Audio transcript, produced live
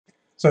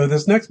So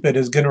this next bit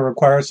is going to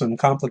require some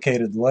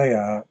complicated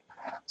layout.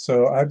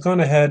 So I've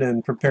gone ahead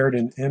and prepared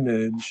an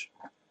image,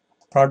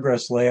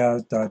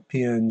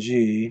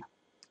 progresslayout.png,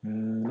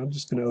 and I'm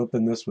just going to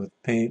open this with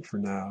Paint for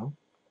now.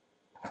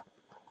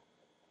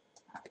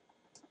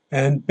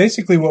 And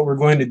basically what we're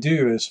going to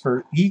do is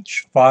for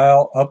each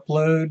file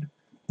upload,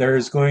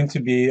 there's going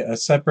to be a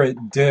separate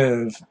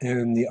div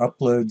in the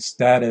upload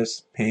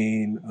status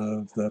pane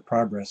of the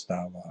progress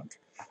dialog.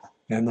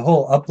 And the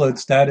whole upload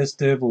status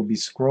div will be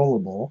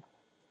scrollable.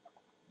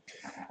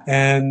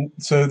 And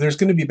so there's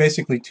going to be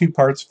basically two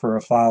parts for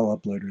a file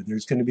uploader.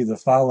 There's going to be the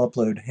file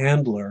upload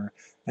handler,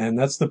 and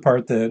that's the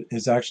part that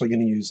is actually going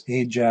to use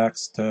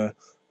Ajax to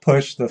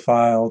push the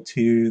file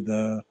to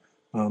the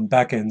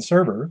backend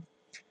server.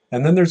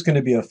 And then there's going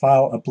to be a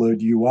file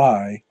upload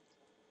UI,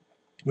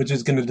 which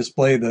is going to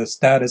display the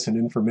status and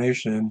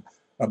information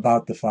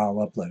about the file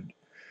upload.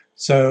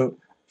 So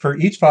for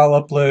each file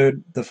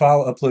upload, the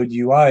file upload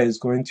UI is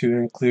going to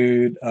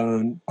include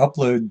an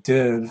upload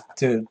div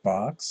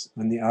box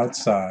on the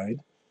outside,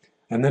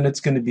 and then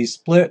it's going to be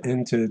split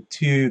into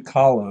two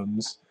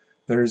columns.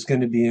 There's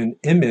going to be an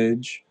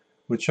image,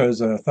 which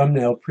shows a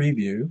thumbnail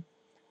preview,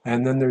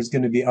 and then there's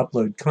going to be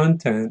upload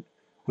content,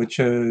 which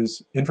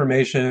shows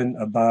information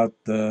about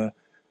the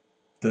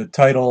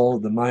title,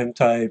 the MIME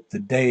type, the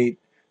date,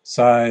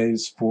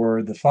 size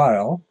for the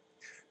file.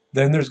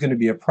 Then there's going to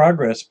be a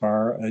progress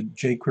bar, a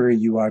jQuery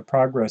UI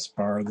progress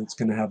bar that's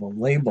going to have a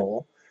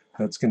label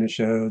that's going to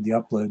show the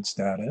upload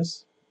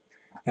status.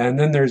 And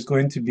then there's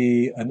going to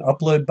be an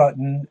upload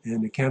button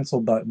and a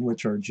cancel button,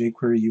 which are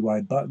jQuery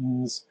UI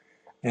buttons.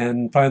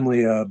 And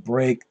finally a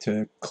break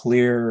to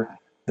clear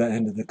the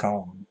end of the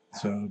column.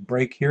 So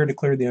break here to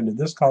clear the end of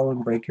this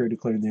column, break here to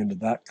clear the end of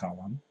that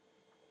column.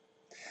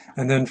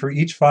 And then for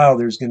each file,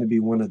 there's going to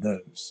be one of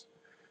those.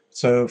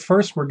 So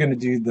first we're going to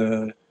do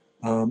the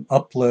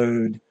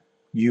upload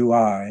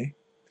UI.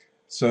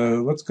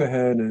 So let's go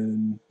ahead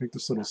and make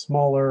this a little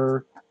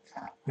smaller.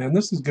 And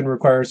this is going to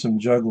require some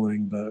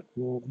juggling, but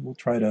we'll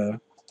try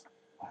to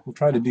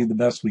do the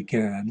best we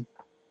can.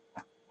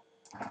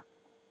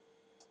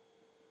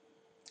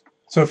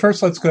 So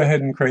first let's go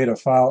ahead and create a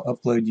file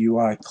upload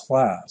UI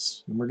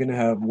class. And we're going to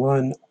have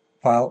one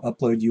file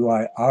upload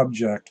UI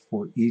object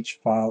for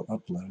each file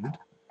upload.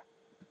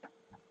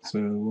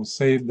 So we'll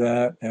save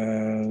that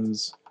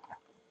as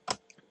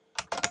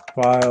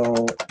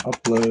file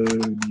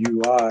upload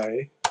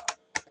UI.js.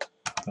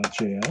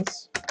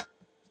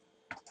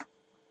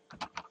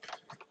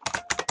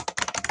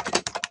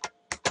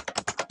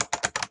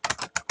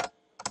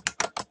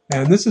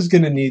 And this is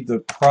going to need the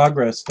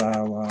progress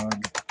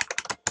dialog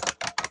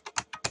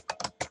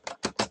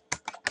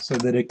so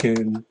that it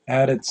can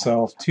add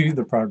itself to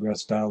the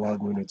progress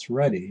dialog when it's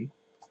ready.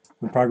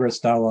 The progress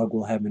dialog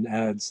will have an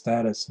add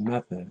status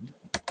method.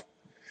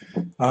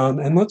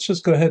 And let's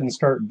just go ahead and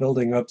start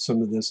building up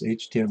some of this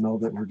HTML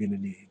that we're going to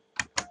need.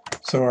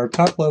 So our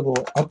top level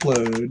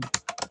upload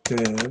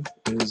div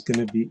is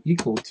going to be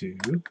equal to,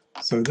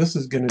 so this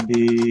is going to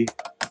be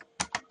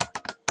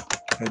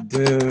a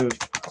div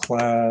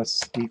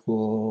class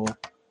equal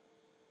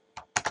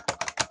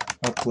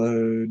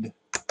upload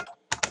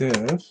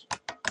div.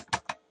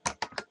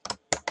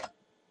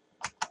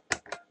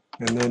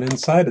 And then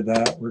inside of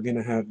that, we're going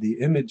to have the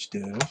image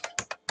div.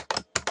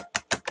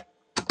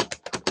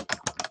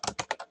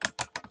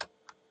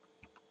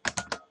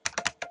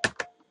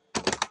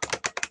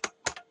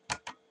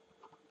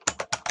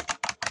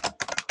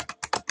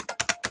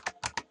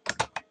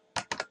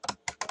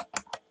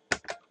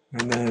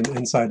 And then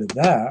inside of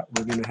that,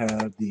 we're going to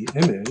have the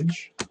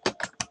image.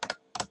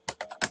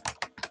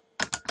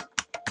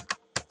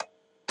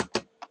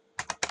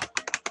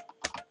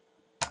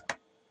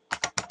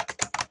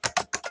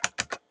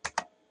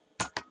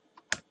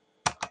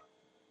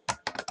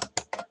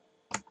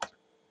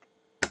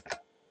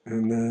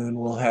 And then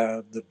we'll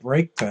have the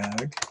break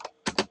tag.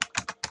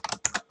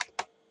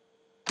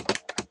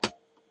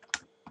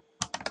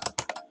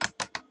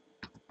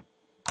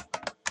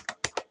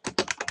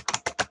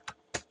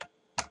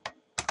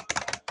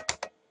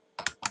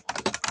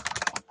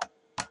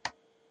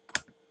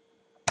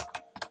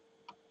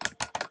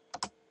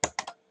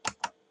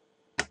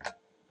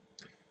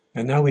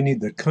 And now we need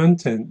the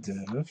content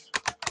div.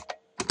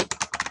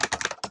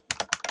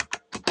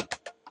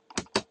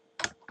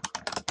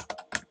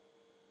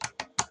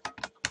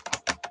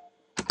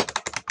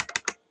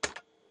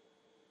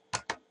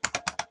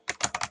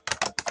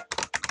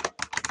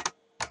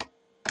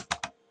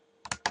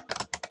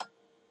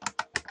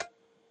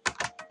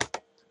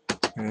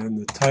 And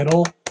the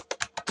title.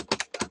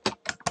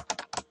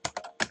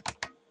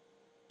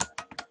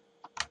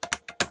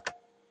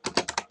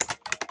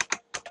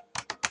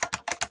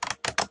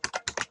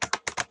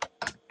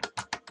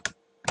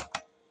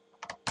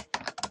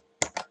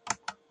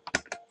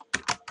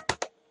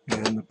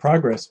 And the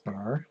progress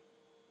bar.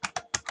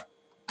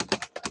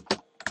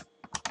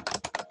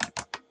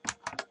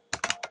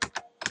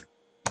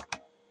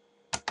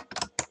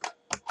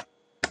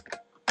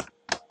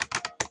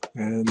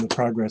 And the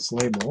progress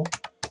label.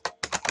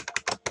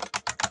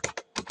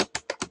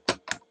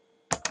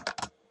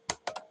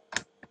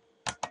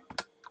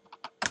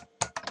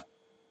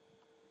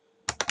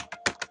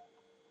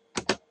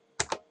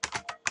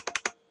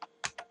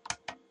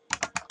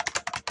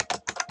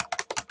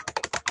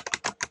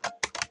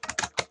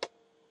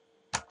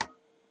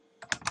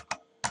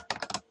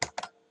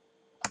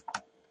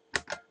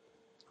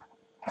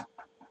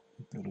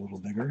 it a little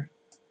bigger.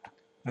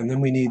 And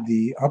then we need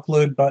the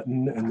upload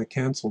button and the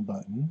cancel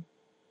button,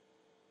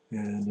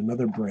 and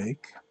another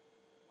break.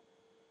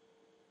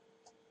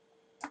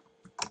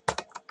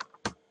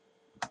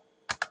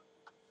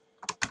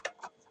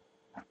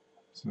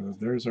 So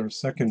there's our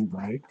second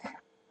break.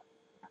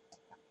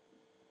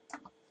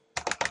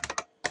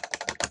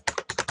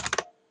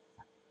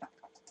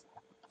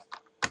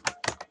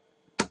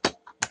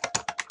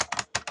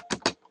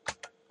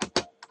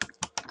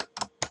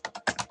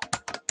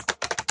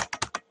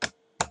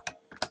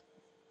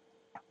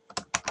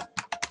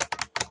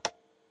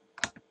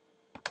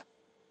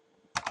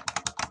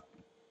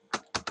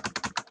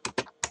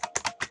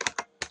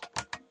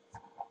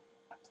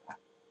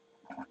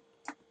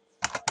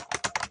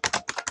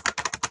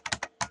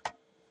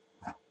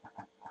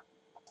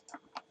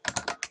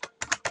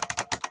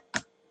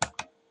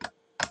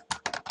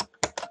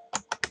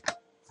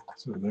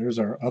 So there's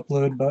our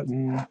upload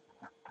button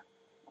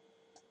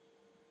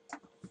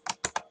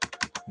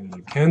and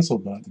a cancel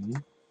button.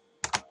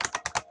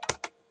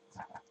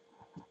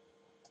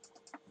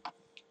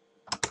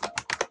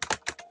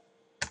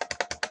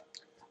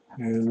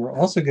 And we're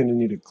also going to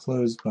need a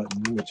close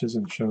button, which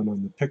isn't shown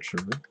on the picture.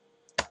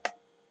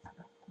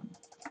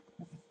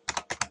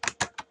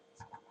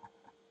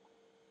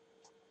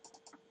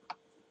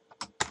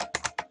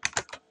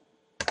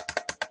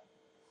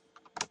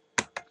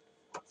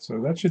 So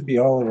that should be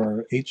all of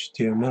our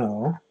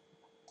HTML.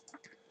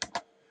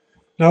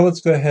 Now let's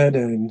go ahead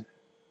and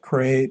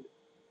create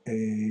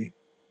a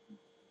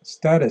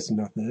status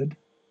method.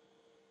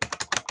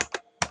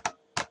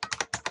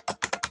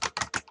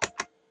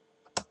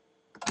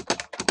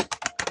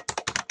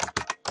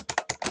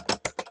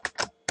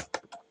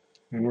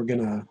 And we're going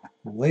to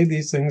lay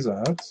these things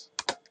out.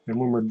 And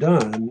when we're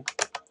done,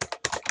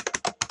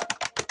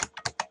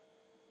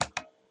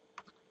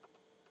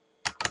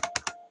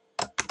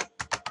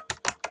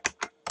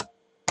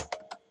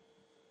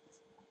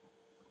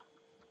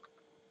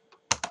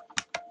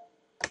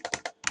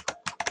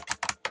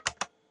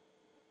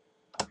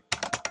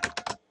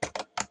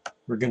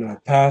 we're going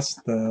to pass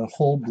the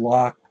whole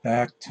block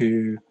back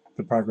to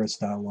the progress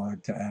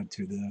dialog to add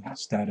to the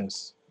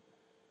status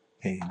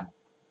pane.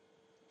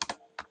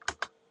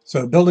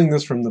 So building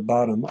this from the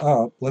bottom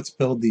up, let's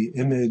build the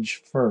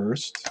image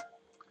first.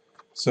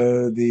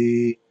 So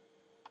the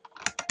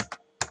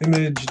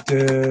image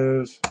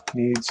div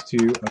needs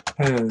to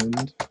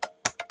append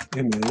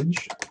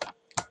image,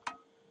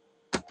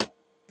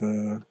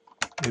 the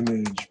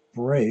image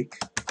break,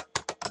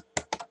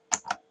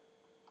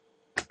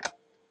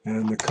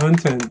 and the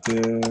content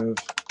div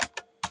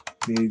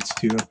needs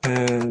to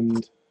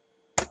append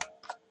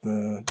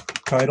the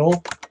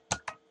title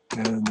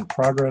and the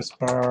progress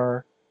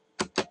bar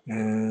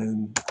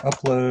and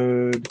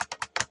upload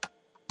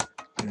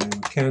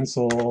and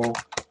cancel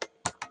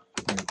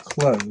and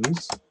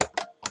close.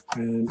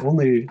 And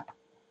only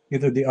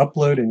either the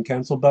upload and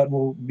cancel button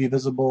will be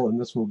visible and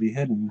this will be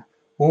hidden,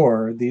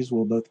 or these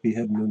will both be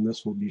hidden and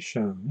this will be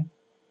shown.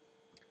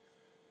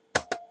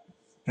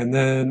 And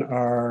then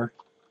our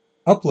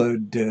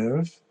upload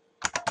div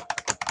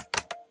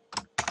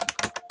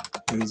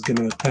is going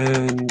to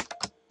append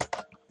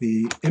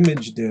the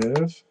image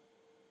div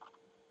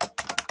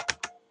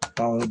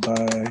followed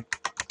by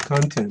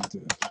content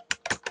div.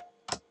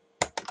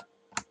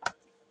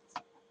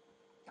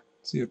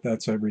 See if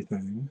that's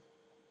everything.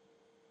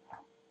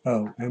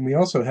 Oh, and we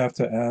also have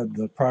to add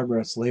the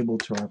progress label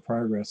to our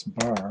progress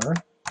bar.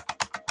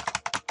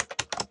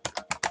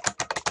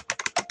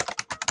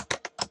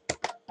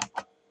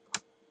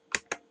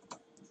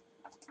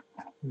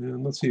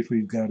 And let's see if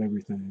we've got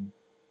everything.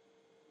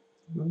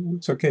 Well,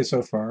 looks okay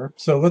so far.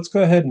 So let's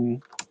go ahead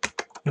and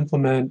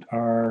implement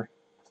our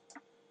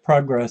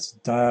progress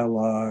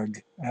dialog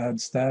add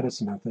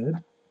status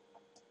method.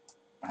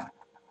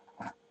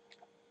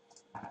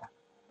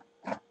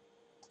 I'll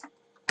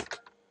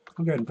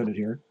go ahead and put it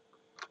here.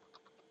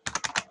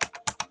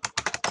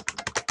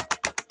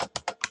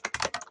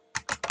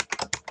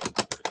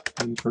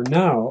 And for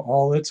now,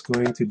 all it's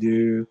going to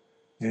do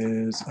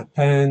is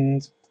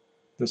append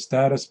the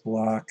status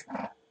block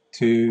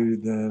to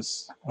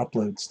this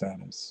upload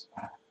status.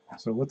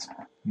 So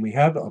we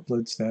have the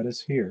upload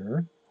status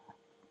here.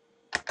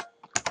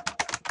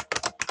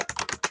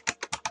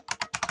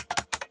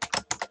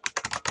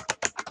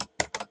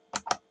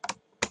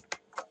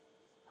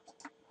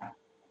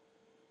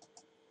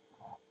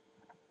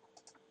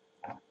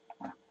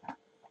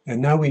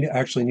 And now we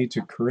actually need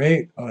to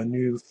create a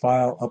new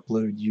file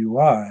upload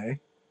UI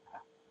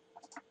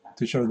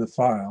to show the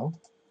file.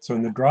 So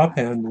in the drop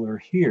handler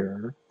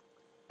here,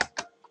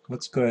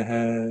 let's go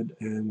ahead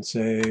and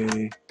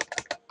say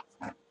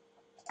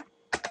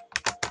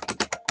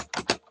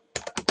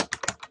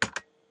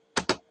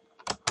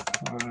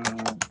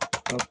file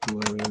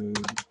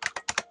upload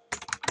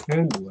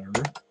handler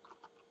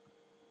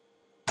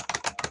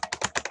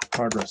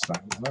progress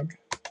dialog.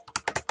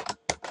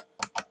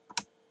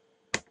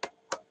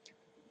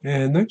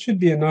 And that should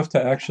be enough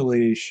to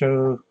actually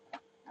show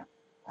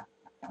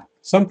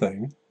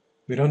something.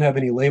 We don't have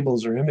any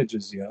labels or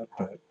images yet,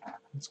 but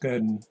let's go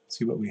ahead and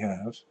see what we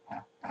have.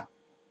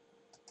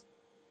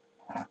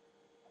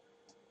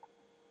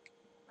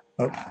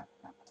 Oh,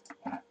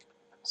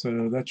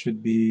 so that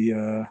should be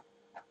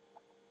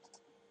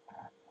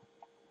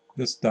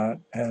this dot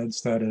add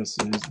status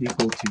is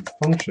equal to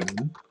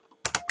function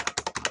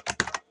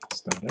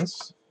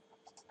status.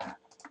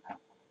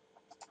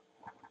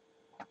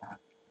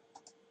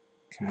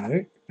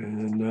 Okay,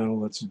 and now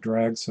let's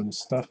drag some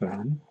stuff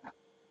in.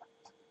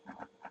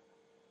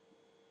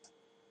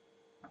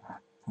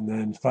 And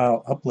then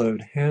file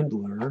upload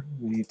handler,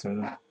 we need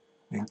to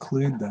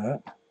include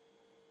that.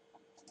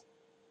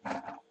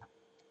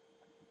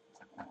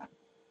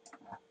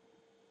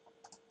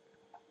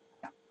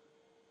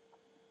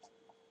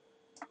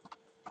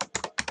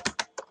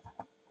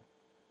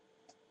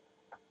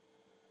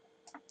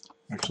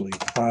 Actually,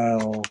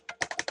 file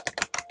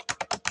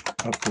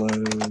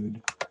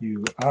upload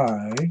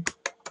UI,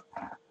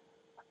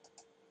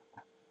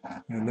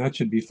 and that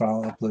should be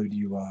file upload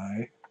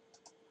UI,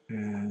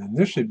 and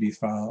this should be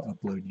file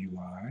upload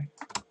UI.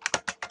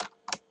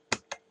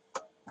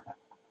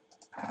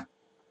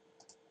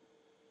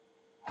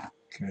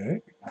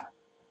 Okay.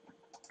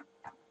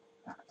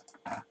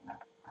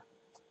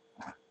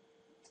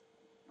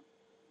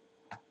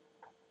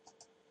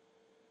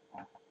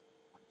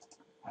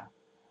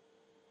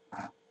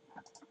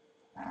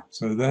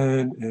 So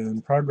then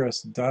in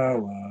progress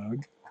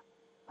dialog,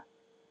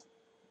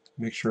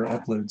 make sure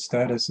upload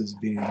status is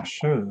being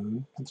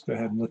shown. Let's go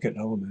ahead and look at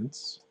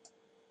elements.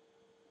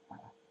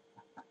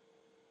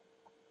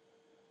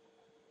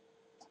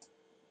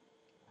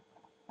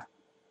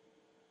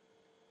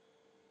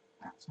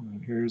 So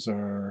here's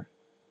our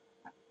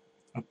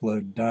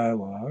upload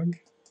dialog.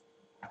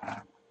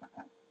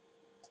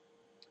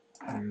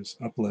 There's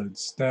upload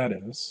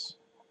status.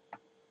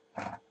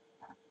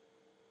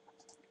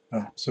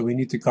 Oh, so we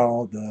need to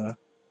call the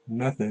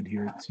method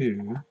here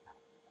too,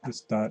 this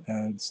dot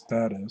add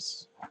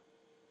status.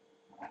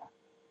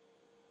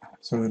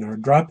 So in our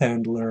drop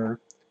handler,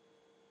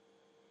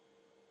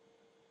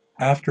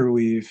 after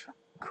we've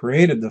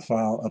created the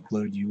file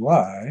upload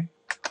UI,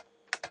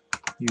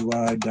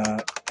 UI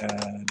dot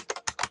add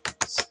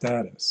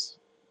status.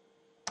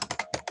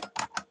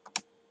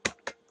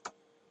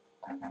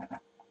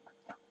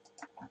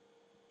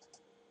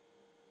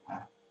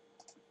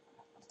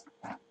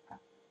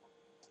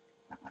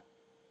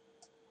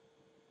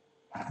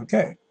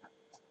 Okay,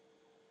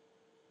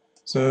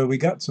 so we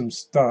got some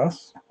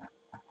stuff.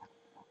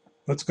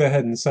 Let's go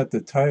ahead and set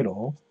the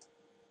title.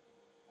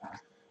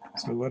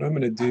 So what I'm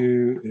going to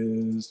do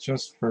is,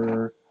 just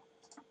for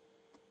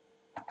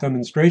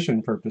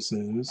demonstration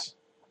purposes,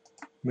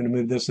 I'm going to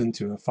move this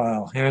into a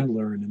file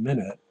handler in a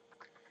minute.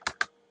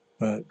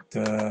 But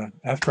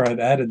after I've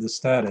added the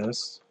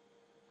status,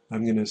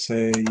 I'm going to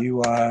say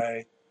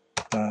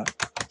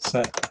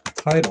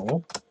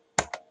UI.setTitle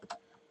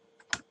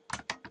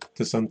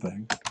to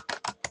something.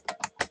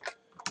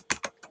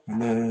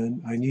 And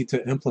then I need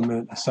to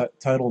implement a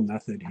setTitle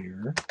method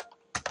here.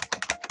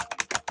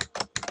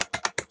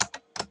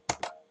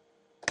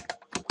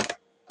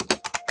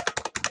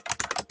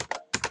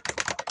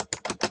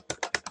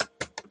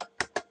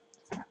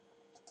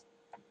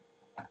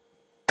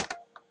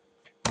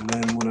 And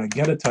then when I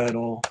get a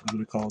title, I'm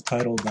going to call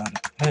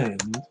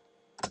title.append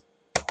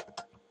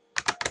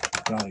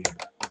value.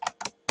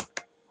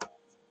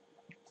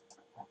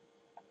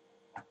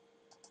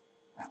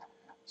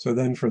 So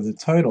then for the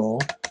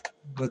title,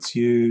 let's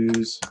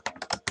use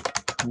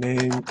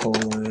name :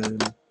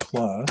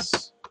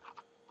 plus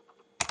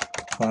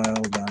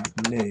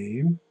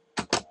file.name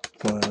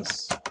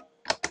plus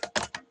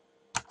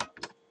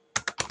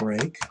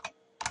break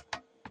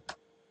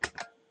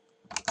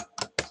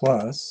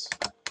plus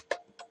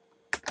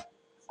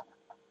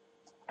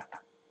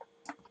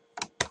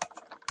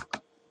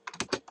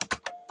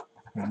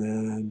and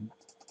then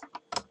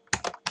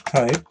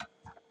type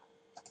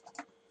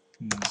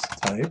is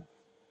type,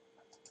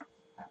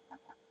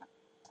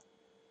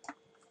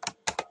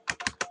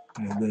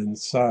 and then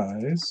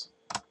size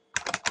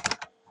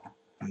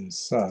is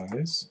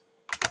size.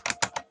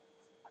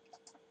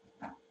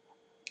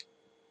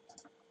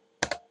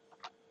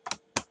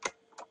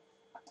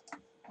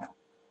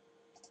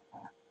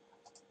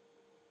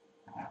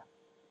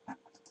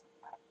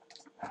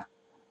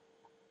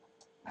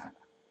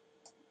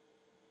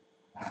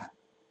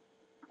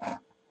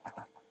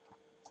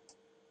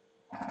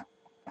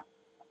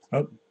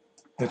 Oh,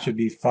 that should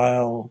be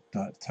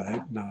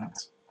file.type, not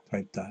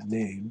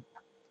type.name.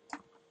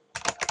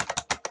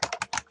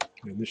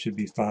 And this should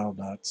be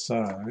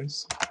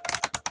file.size.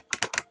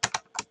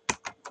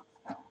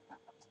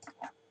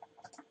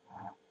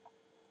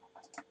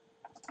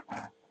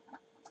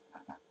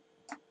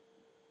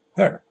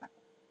 There.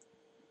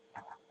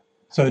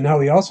 So now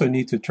we also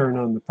need to turn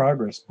on the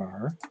progress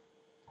bar.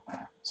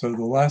 So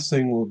the last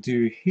thing we'll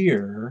do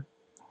here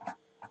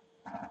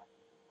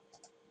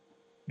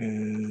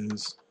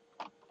is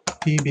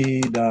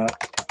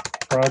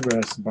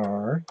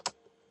pb.progressBar,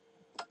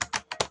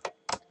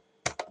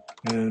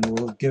 and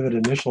we'll give it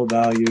initial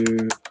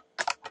value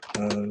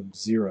of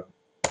 0.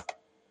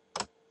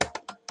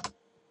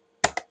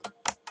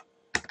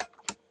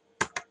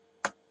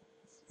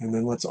 And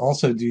then let's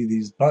also do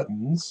these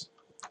buttons.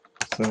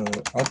 So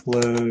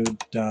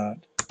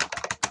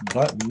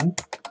upload.button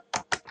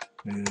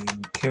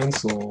and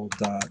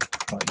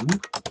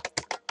cancel.button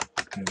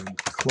and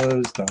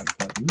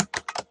close.button.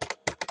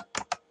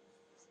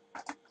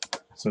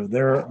 So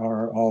there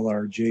are all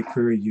our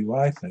jQuery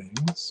UI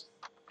things.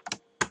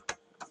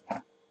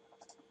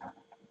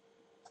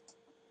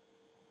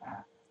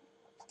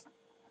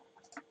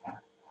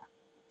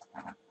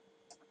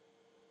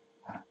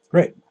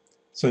 Great.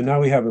 So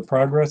now we have a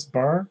progress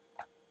bar,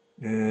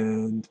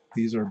 and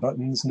these are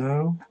buttons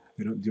now.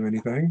 They don't do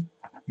anything.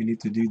 We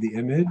need to do the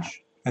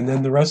image. And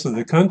then the rest of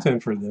the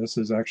content for this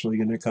is actually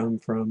going to come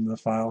from the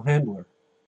file handler.